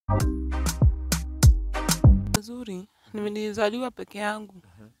mazuri. Nilizaliwa peke yangu.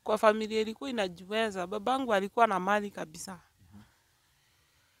 Kwa familia ilikuwa inajiweza. Babangu alikuwa na mali kabisa.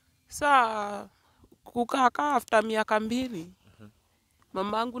 Saa kukaa after miaka 2,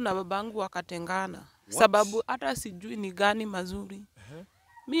 mamangu na babangu wakatengana. Sababu hata sijui ni gani mazuri.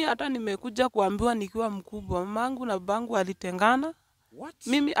 Mimi hata nimekuja kuambiwa nikiwa mkubwa. Mamangu na babangu walitengana.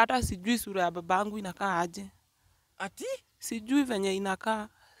 Mimi hata sijui sura ya babangu inakaa aje. Ati? Sijui venye inakaa.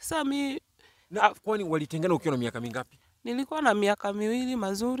 Sasa mimi kwani walitengana ukiwa na miaka mingapi? Nilikuwa na miaka 2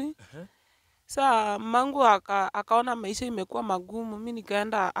 mazuri. Sasa mamangu akaona maisha imekuwa magumu, mimi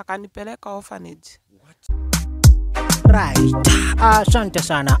nikaenda akanipeleka orphanage. Right. Asante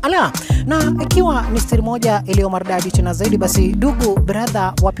sana. Ala, na ikiwa ni siri moja iliyo maridadi tena zaidi, basi ndugu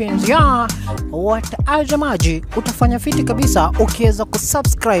brother wapenzi ya watazamaji, utafanya fiti kabisa ukiweza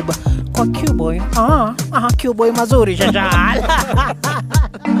kusubscribe kwa Qboy. Qboy mazuri jaja.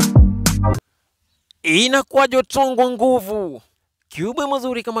 Inakuwa jotongwa nguvu. Qboy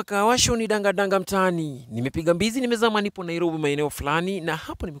mazuri kama kawasho ni danga mtaani. Nimepiga mbizi, nimezama, nipo Nairobi maeneo fulani, na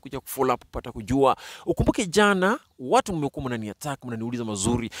hapo nimekuja kufollow up kupata kujua. Ukumbuke jana watu mmekuwa mnaniattack, mnaniuliza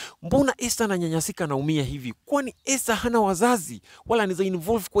mazuri, mbona Ester ananyanyasika naumia hivi? Kwani Ester hana wazazi wala anaweza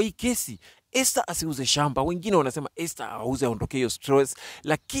involve kwa hii kesi? Ester asiuze shamba. Wengine wanasema Ester auze aondoke hiyo stress,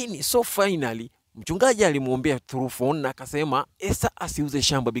 lakini so finally mchungaji alimuombea through phone na akasema Ester asiuze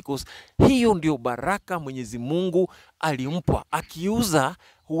shamba because hiyo ndio baraka Mwenyezi Mungu alimpa. Akiuza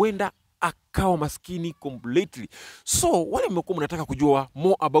huenda akawa maskini completely. So wale mmekuwa mnataka kujua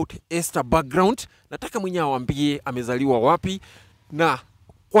more about Ester background, nataka mwenyewe awaambie amezaliwa wapi na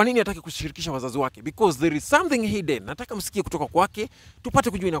kwa nini hataki kushirikisha wazazi wake, because there is something hidden. Nataka msikie kutoka kwake tupate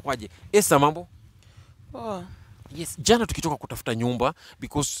kujua inakwaje. Ester, mambo? Yes, jana tukitoka kutafuta nyumba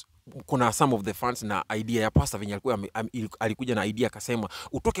because kuna some of the fans na idea ya pastor venye alikuja na idea akasema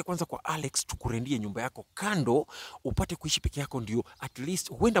utoke kwanza kwa Alex tukurendie nyumba yako kando upate kuishi peke yako, ndio at least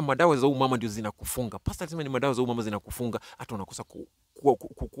huenda madawa za mama ndio zinakufunga. Pastor alisema ni madawa za mama zinakufunga, hata unakosa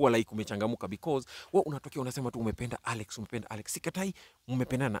kukua like umechangamuka, because wewe unatokea unasema tu umependa Alex. Sikatai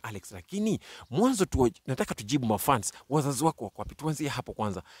umependana na Alex, lakini mwanzo tu nataka tujibu mafans, wazazi wako wako wapi? Tuanzie hapo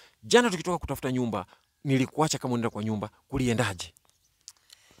kwanza. Jana tukitoka kutafuta nyumba nilikuacha kama unaenda kwa nyumba, kuliendaje?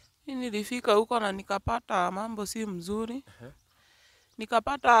 Nilifika huko na nikapata mambo si mzuri.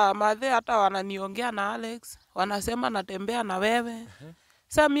 Nikapata madhe hata wananiongea na Alex, wanasema natembea na wewe.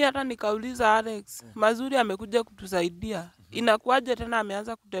 Sasa mimi hata nikauliza Alex, mazuri amekuja kutusaidia. Inakuaje tena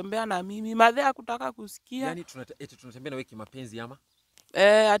ameanza kutembea na mimi? Madhe hakutaka kusikia. Yaani tunatembea na wewe kimapenzi ama?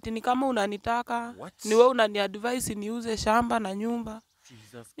 Ati ni kama unanitaka, ni wewe unaniadvise niuze shamba na nyumba.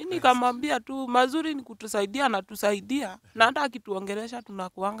 Mimi nikamwambia tu mazuri ni kutusaidia na tusaidia, na hata akituongelesha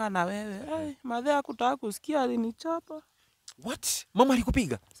tunakuanga na wewe. Madhe hakutaka kusikia, alinichapa. What? Mama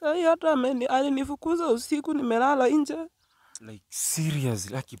alikupiga? Sasa hata alinifukuza usiku, nimelala nje. Like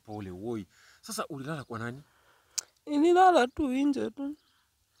serious, lucky pole woi. Sasa ulilala kwa nani? Nililala tu nje tu.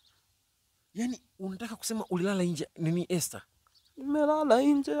 Yaani unataka kusema ulilala nje nini Ester? Nimelala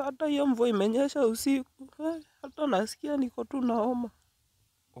nje, hata hiyo mvua imenyesha usiku. Hata nasikia niko tu naoma.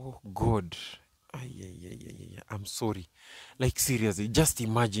 Oh God. I'm sorry. Like seriously, just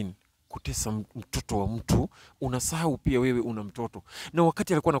imagine kutesa mtoto wa mtu, unasahau pia wewe una mtoto. Na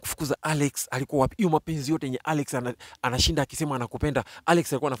wakati alikuwa anakufukuza Alex, alikuwa wapi? Hiyo mapenzi yote yenye Alex anashinda akisema anakupenda,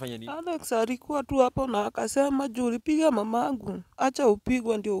 Alex alikuwa anafanya nini? Alex alikuwa tu hapo na akasema juu ulipiga mamangu, acha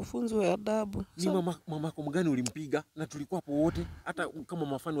upigwe ndio ufunzwe adabu. Ni mamako mgani ulimpiga? Na tulikuwa hapo wote, hata kama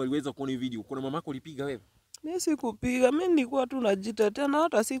mafani waliweza kuona video. Kuna mamako ulipiga wewe? Mimi sikupiga, mimi nilikuwa tu najitetea na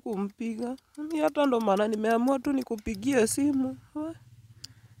hata sikumpiga. Mimi hata ndo maana nimeamua tu nikupigie simu.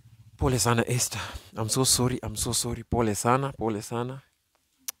 Pole sana Ester. I'm so sorry. Pole sana.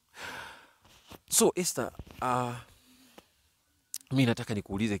 So Ester, mimi nataka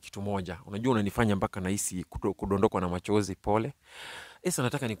nikuulize kitu moja. Unajua unanifanya mpaka nahisi kudondokwa na machozi. Pole. Ester,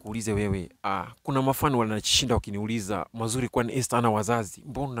 nataka nikuulize wewe, kuna mafani wanashinda wakiniuliza mazuri, kwani Ester ana wazazi?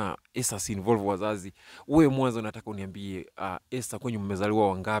 Mbona Ester si involve wazazi? Wewe mwanzo nataka uniambie, Ester kwenye mmezaliwa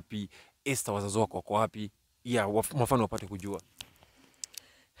wangapi? Ester wazazi wako wako wapi? Mafani wapate kujua.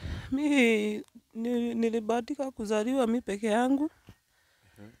 Mimi nilibahatika kuzaliwa mimi peke yangu.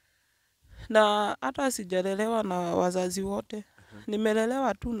 Na hata sijalelewa na wazazi wote.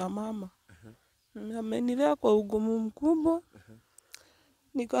 Nimelelewa tu na mama. Amenilea kwa ugumu mkubwa.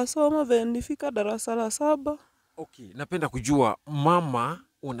 Nikasoma vile nilifika darasa la 7. Okay, napenda kujua mama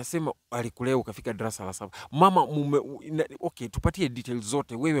unasema alikulea ukafika darasa la 7. Mama okay, tupatie details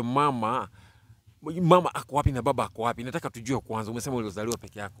zote. Wewe mama ako wapi na baba ako wapi? Nataka tujue kwanza. Umesema ulizaliwa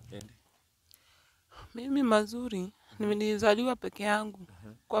peke yako. Mimi mazuri Nilizaliwa peke yangu.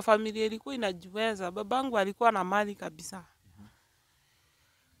 Kwa familia ilikuwa inajiweza. Babangu alikuwa na mali kabisa.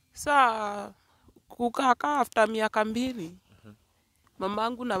 Saa kukaa after miaka 2,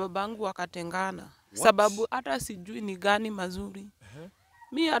 mamangu na babangu wakatengana. Sababu hata sijui ni gani mazuri.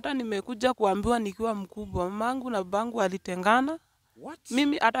 Mimi hata nimekuja kuambiwa nikiwa mkubwa. Mamangu na babangu walitengana.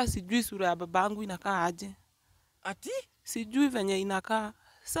 Mimi hata sijui sura ya babangu inakaa aje. Ati? Sijui venye inakaa.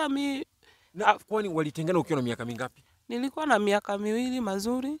 Sasa mimi kwani walitengana ukiwa na miaka mingapi? Nilikuwa na miaka 2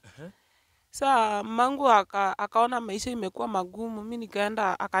 mazuri. Sasa mamangu akaona maisha imekuwa magumu. Mimi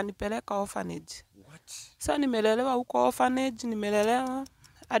nikaenda akanipeleka orphanage. Sasa nimelelewa huko orphanage, nimelelewa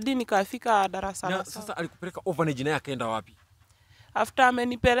hadi nikafika darasa la 7. Sasa alikupeleka orphanage naye akaenda wapi? After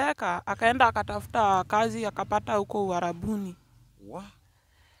amenipeleka akaenda akatafuta kazi akapata huko Uarabuni.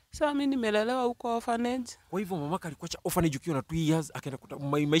 Sasa mimi nimelelewa huko orphanage. Kwa hivyo mamaka alikuacha orphanage ukiwa na 2 years akaenda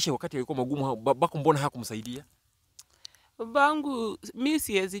maisha wakati yalikuwa magumu, babako mbona hakumsaidia? Babangu mimi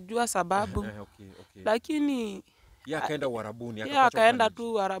siwezi jua sababu. Lakini yeye akaenda Uarabuni, akaenda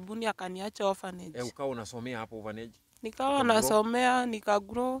tu Uarabuni akaniacha orphanage. Ukawa unasomea hapo orphanage? Nikawa nasomea,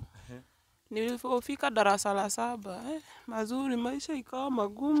 nikagrow. Nilipofika darasa la 7, mazuri maisha ikawa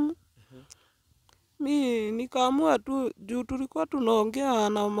magumu. Mimi nikaamua tu juu tulikuwa tunaongea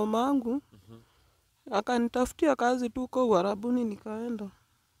na mamangu. Akanitafutia kazi tu huko Uarabuni nikaenda.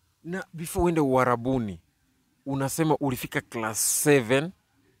 Na before uende Uarabuni, unasema ulifika class 7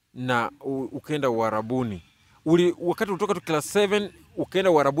 na ukaenda Uarabuni. Wakati ulitoka tu class 7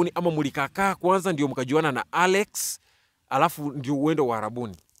 ukaenda Uarabuni ama mlikakaa kwanza ndio mkajuana na Alex alafu ndio uende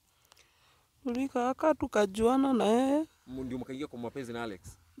Uarabuni? Tulikaa tukajuana na yeye. Ndio mkaingia kwa mapenzi na Alex?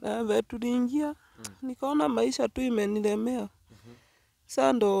 Tuliingia. Nikaona maisha tu imenilemea.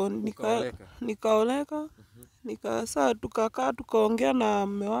 Sasa ndo nikaoleka. Sasa tukakaa tukaongea na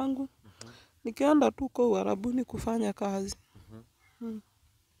mume wangu. Nikaenda tu kwa Uarabuni kufanya kazi.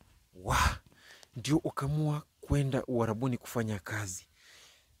 Ndio ukamua kwenda Uarabuni kufanya kazi.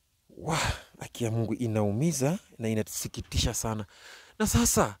 Haki ya Mungu inaumiza na inasikitisha sana. Na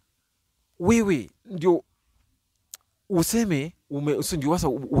sasa wewe ndio useme ndio sasa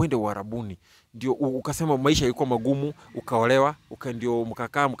uende Uarabuni. Ndio ukasema maisha yalikuwa magumu, ukaolewa, ndio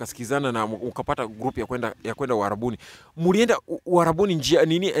mkakaa mkasikizana na ukapata group ya kwenda Uarabuni. Mlienda Uarabuni njia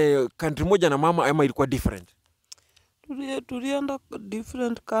nini country moja na mama ama ilikuwa different? Tulienda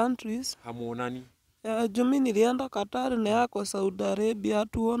different countries. Hamuonani? Mimi nilienda Qatar na yako Saudi Arabia,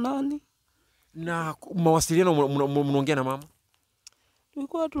 hatuonani. Na mawasiliano mnaongea na mama?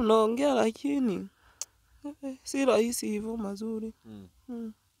 Tulikuwa tunaongea lakini si rahisi hivyo mazuri.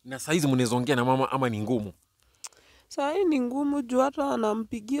 Na saizi mnaongea na mama ama ni ngumu? Sasa ni ngumu juu hata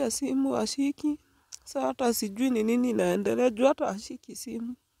anampigia simu ashiki. Sasa hata sijui ni nini inaendelea juu hata ashiki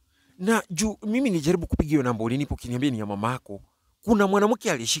simu. Na juu mimi nijaribu kupiga hiyo namba ulinipo kiniambia ni ya mamako. Kuna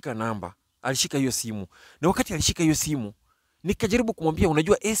mwanamke alishika namba, alishika hiyo simu. Na wakati alishika hiyo simu, nikajaribu kumwambia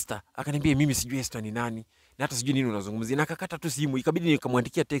unajua Ester, akaniambia mimi sijui Ester ni nani na hata sijui nini unazungumzia. Na akakata tu simu, ikabidi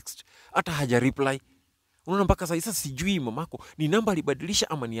nikamwandikia text, hata haja reply. Unaona mpaka sasa sijui mamako ni namba alibadilisha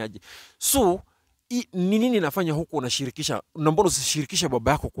ama ni aje. So ni nini nafanya huko unashirikisha? Na mbona usishirikisha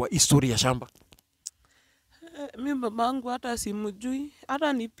baba yako kwa historia ya shamba? Mimi babangu hata simjui,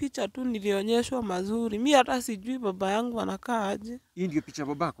 hata ni picha tu nilionyeshwa mazuri. Mimi hata sijui baba yangu anakaa aje. Hii ndio picha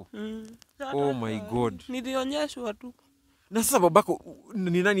babako? Oh my God. Nilionyeshwa tu. Na sasa babako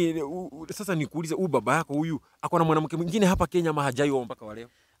ni nani? Sasa nikuulize, huyu baba yako huyu ako na mwanamke mwingine hapa Kenya ama hajaioa mpaka wa leo?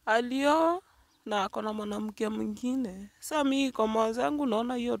 Alioa na ako na mwanamke mwingine. Sasa mimi kwa mawazo yangu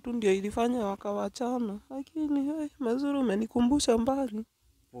naona hiyo tu ndio ilifanya wakawachana. Lakini mazuri umenikumbusha mbali.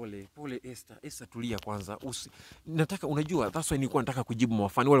 Pole Ester. Ester tulia kwanza. Nataka unajua that's why nilikuwa nataka kujibu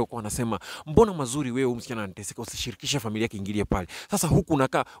mawafani wale walikuwa wanasema mbona mazuri wewe msichana anateseka usishirikishe familia yake ingilie pale. Sasa huku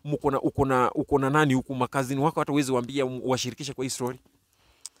unakaa uko na nani huku makazini wako hata uweze waambia washirikishe kwa hii story?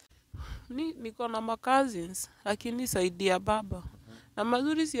 Niko na cousins lakini saidi ya baba. Na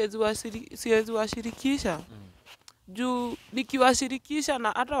mazuri siwezi washirikisha. Juu nikiwashirikisha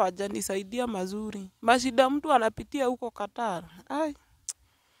na hata wajanisaidia mazuri. Mashida mtu anapitia huko Qatar.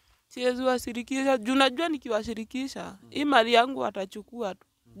 Siwezi washirikisha. Juu najua nikiwashirikisha hii mali yangu watachukua tu.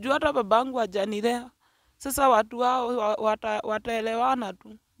 Juu hata babangu hajanilea. Sasa watu wao wataelewana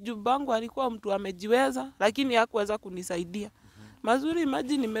tu. Juu babangu alikuwa mtu amejiweza lakini hakuweza kunisaidia. Mazuri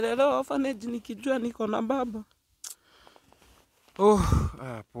imagine nimelelewa orphanage nikijua niko na baba.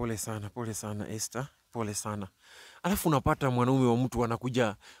 Pole sana Ester. Pole sana. Alafu unapata mwanaume wa mtu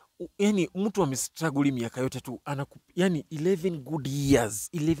anakuja yani mtu amestruggle miaka yote tu yani 11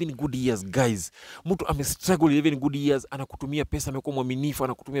 good years guys. Mtu amestruggle 11 good years, anakutumia pesa, amekuwa mwaminifu,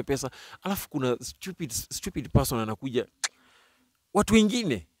 anakutumia pesa, alafu kuna stupid person anakuja. Watu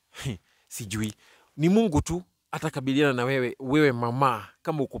wengine sijui ni Mungu tu atakabiliana na wewe mama,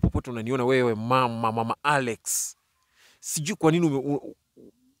 kama uko popote unaniona wewe mama Alex. Sijui kwa nini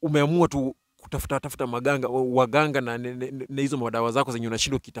umeamua tu kutafuta waganga na hizo madawa zako zenye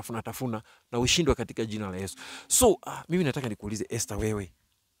unashindwa kitafuna na ushindwe katika jina la Yesu. So mimi nataka nikuulize Esther, wewe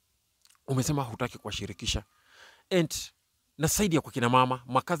umesema hutaki kuwashirikisha, and nasaidia kwa kina mama,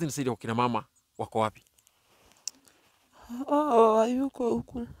 makazi nasaidia kwa kina mama, wako wapi? Hayuko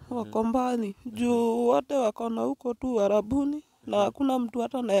huku, wako mbali. Juu wote wako na huko tu Arabuni, na hakuna mtu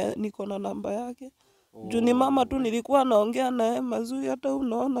hata niko na namba yake. Juu ni mama tu nilikuwa naongea naye mazuri, hata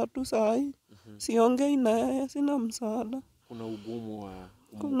unaona tu saa hii siongei naye, sina msaada. Kuna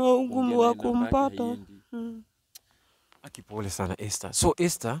ugumu wa kumpata. Akipole sana Esther. So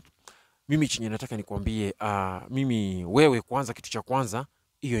Esther, mimi chenye nataka nikwambie, mimi wewe kwanza, kitu cha kwanza,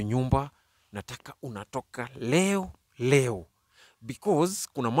 hiyo nyumba nataka unatoka leo, because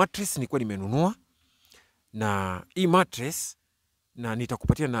kuna mattress nilikuwa nimenunua, na hii mattress na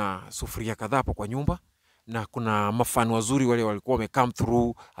nitakupatia na sufuria kadhaa hapo kwa nyumba, na kuna mafano wazuri wale walikuwa wamecome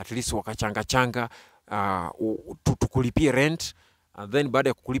through, at least wakachanga tukulipie rent, then baada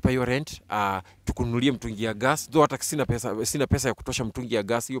ya kukulipa hiyo rent tukununulie mtungi ya gas. Though hata sina pesa ya kutosha mtungi ya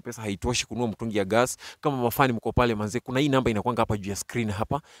gas, hiyo pesa haitoshi kununua mtungi ya gas. Kama mafani mko pale manze, kuna hii namba inakuanga hapa juu ya screen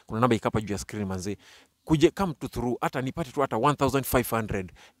hapa, kuna namba iko hapa juu ya screen manze, kuje come to through, hata nipate tu hata 1500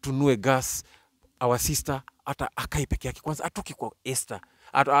 tunue gas. Our sister hata akai peke yake kwanza, atoke kwa Esther,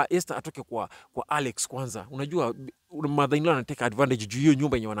 Esther atoke kwa Alex kwanza. Unajua mother-in-law anateka advantage juu hiyo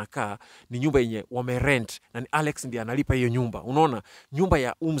nyumba yenye wanakaa ni nyumba yenye wamerent, na ni Alex ndiye analipa hiyo nyumba. Unaona, nyumba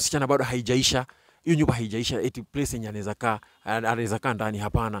ya msichana bado haijaisha, hiyo nyumba haijaisha eti place yenye anaweza kaa ndani,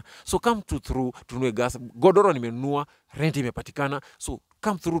 hapana. So come to through tunue gas, godoro nimenunua, rent imepatikana, so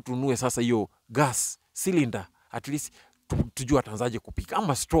come through tunue sasa hiyo gas cylinder, at least tujue ataanzaje kupika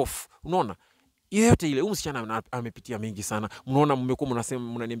ama stove. Unaona, yote ile msichana amepitia mengi sana. Mnaona, mmekuwa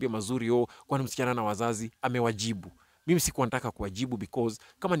mnaniambia mazuri, kwani msichana na wazazi amewajibu. Mimi sikuwa nataka kuwajibu, because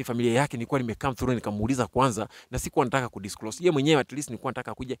kama ni familia yake nilikuwa nimecome through nikamuuliza kwanza, na sikuwa nataka kudisclose yeye mwenyewe, at least nilikuwa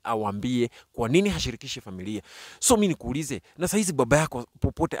nataka kuja awaambie kwa nini hashirikishi familia. So mimi nikuulize, na saa hizi baba yako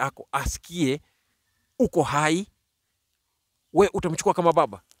popote ako asikie uko hai, we utamchukua kama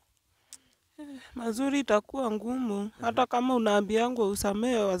baba? Mazuri, itakuwa ngumu hata kama unaambiangwa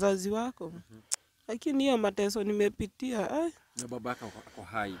usamehe wazazi wako. Lakini hiyo mateso nimepitia. Na babaka ako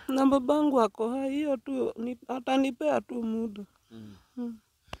hai. Na babangu ako hai, hiyo tu atanipea tu muda.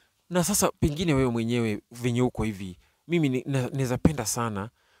 Na sasa pengine wewe mwenyewe venye uko hivi, mimi naweza penda sana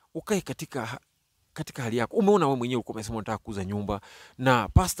ukae katika hali yako. Umeona wewe mwenyewe uko umesema unataka kuuza nyumba, na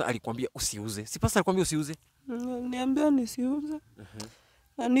pastor alikwambia usiuze. Si pastor alikwambia usiuze? Niambia nisiuze.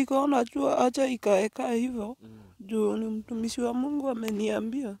 Na nikaona acha ikaeka hivyo. Juu ni mtumishi wa Mungu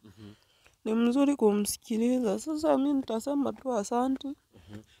ameniambia. Ni mzuri kumsikiliza. Sasa mimi nitasema tu asante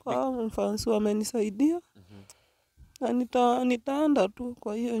kwa mfansi wamenisaidia. Na nitaenda tu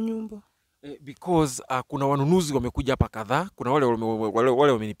kwa hiyo nyumba. Because kuna wanunuzi wamekuja hapa kadhaa, kuna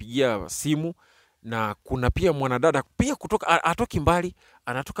wale wamenipigia simu, na kuna pia mwanadada pia kutoka atoki mbali,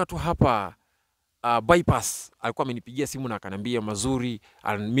 anatoka tu hapa bypass, alikuwa amenipigia simu na akaniambia mazuri,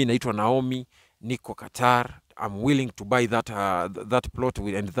 mimi naitwa Naomi, niko Qatar, I'm willing to buy that plot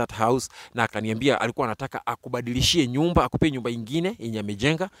and that house. Na akaniambia alikuwa anataka akubadilishie nyumba, akupe nyumba nyingine yenye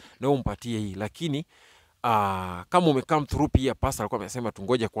amejenga na wewe umpatie hii, lakini kama umecome through pia pastor alikuwa amesema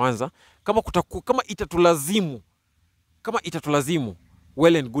tungoje kwanza, kama itatulazimu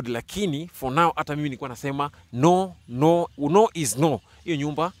well and good, lakini for now hata mimi nilikuwa nasema no is no. Hiyo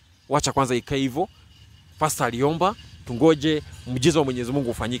nyumba wacha kwanza ikae hivyo. Pastor aliomba tungoje mjiza wa Mwenyezi Mungu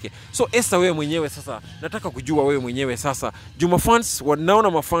ufanyike. So Esther, wewe mwenyewe sasa nataka kujua wewe mwenyewe sasa, Juma fans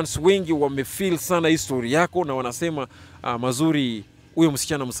wanaona, mafans wengi wamefeel sana history yako na wanasema mazuri, huyo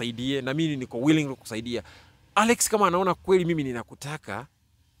msichana msaidie, na mimi niko willing kukusaidia. Alex kama anaona kweli mimi ninakutaka,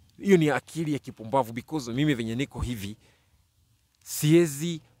 hiyo ni akili ya kipumbavu, because mimi venye niko hivi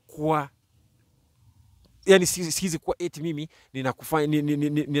siwezi kuwa, yani siwezi kuwa eti mimi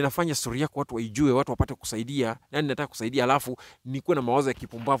ninafanya story yako watu waijue, watu wapate kusaidia, yani nataka kusaidia alafu nikuwe na mawazo ya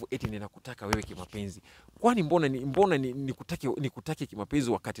kipumbavu eti ninakutaka wewe kimapenzi. Kwani mbona nikutake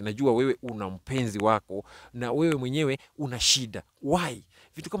kimapenzi wakati najua wewe una mpenzi wako na wewe mwenyewe una shida? Why?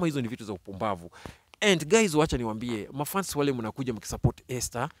 Vitu kama hizo ni vitu za upumbavu. And guys, wacha niwaambie mafans wale mnakuja mkisupport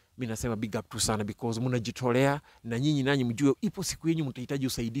Esther, mimi nasema big up tu sana because mnajitolea na nyinyi nanyi mjue ipo siku yenu mtahitaji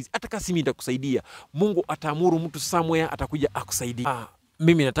usaidizi. Hata kama mimi nitakusaidia, Mungu ataamuru mtu somewhere atakuja akusaidia.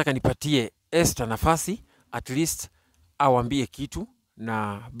 Mimi nataka nipatie Ester nafasi at least awambie kitu,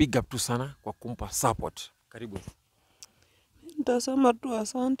 na big up tu sana kwa kumpa support. Karibu. Nitasema tu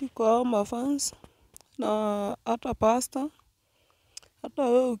asante kwa hao mafans na hata pastor, hata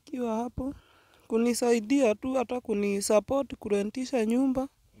wewe ukiwa hapo kunisaidia tu, hata kunisupport kurentisha nyumba.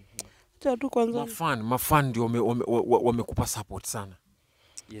 Acha tu kwanza mafan ndio wamekupa support sana.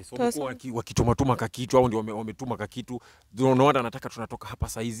 Yes, wamekuwa wakitumatuma kakitu au ndio wametuma kakitu. Unaona anataka tunatoka hapa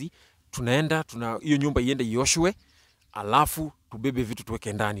saizi, tunaenda hiyo nyumba iende ioshwe, alafu tubebe vitu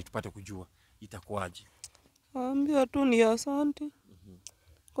tuweke ndani tupate kujua itakuwaje. Ambia tu ni asante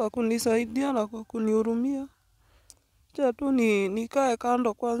kwa kunisaidia na kwa kunihurumia. Acha tu nikae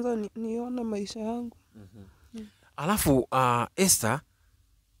kando kwanza nione maisha yangu. Alafu Ester,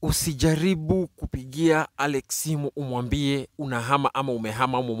 usijaribu kupigia Alex simu umwambie unahama ama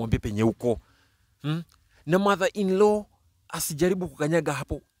umehama ama umwambie penye uko. Na mother-in-law asijaribu kukanyaga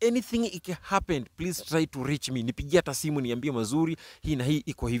hapo. Anything it can happen, please try to reach me. Nipigie hata simu niambie mazuri, hii na hii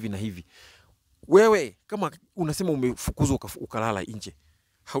iko hivi na hivi. Wewe kama unasema umefukuzwa ukalala nje,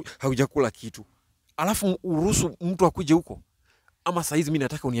 haujakula kitu, alafu uruhusu mtu akuje huko, ama saizi mimi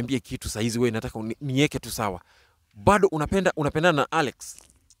nataka uniambie kitu saizi, wewe nataka niweke tu sawa, bado unapenda na Alex?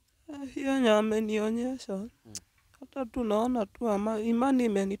 Hiyo nyame nionyesha. Hata tunaona tu imani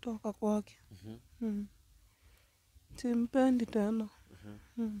imenitoka kwake. Simpendi tena.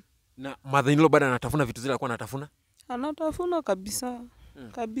 Na mother-in-law bado anatafuna vitu zile alikuwa anatafuna? Anatafuna kabisa.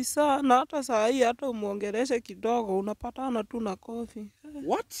 Kabisa, na hata saa hii hata umuongeleshe kidogo unapatana tu na kofi.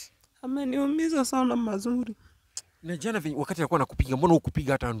 What? Ameniumiza sana mazuri. Na jana wakati alikuwa anakupiga, mbona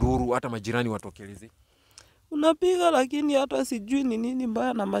hukupiga hata nduru hata majirani watokeleze? Unapiga lakini hata sijui ni nini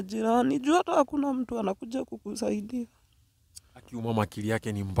mbaya na majirani. Juu hata hakuna mtu anakuja kukusaidia. Akiumama akili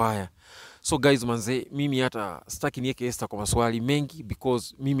yake ni mbaya. So guys manze, mimi hata sitaki niweke Ester kwa maswali mengi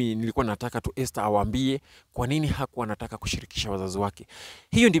because mimi nilikuwa nataka tu Ester awaambie kwa nini hakuwa anataka kushirikisha wazazi wake.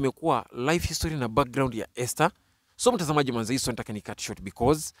 Hiyo ndio imekuwa life history na background ya Ester. So mtazamaji manze, hizo nataka ni cut short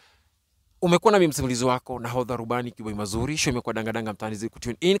because umekuwa na mimi msimulizi wako na hodha rubani Kiboi Mazuri. Show imekuwa danga mtaani, zidi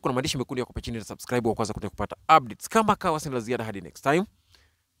kutune in. Kuna maandishi mekundu yako pale chini na subscribe wa kwanza kupata updates. Kama kawa sina ziada hadi next time.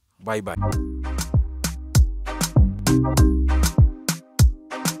 Bye bye.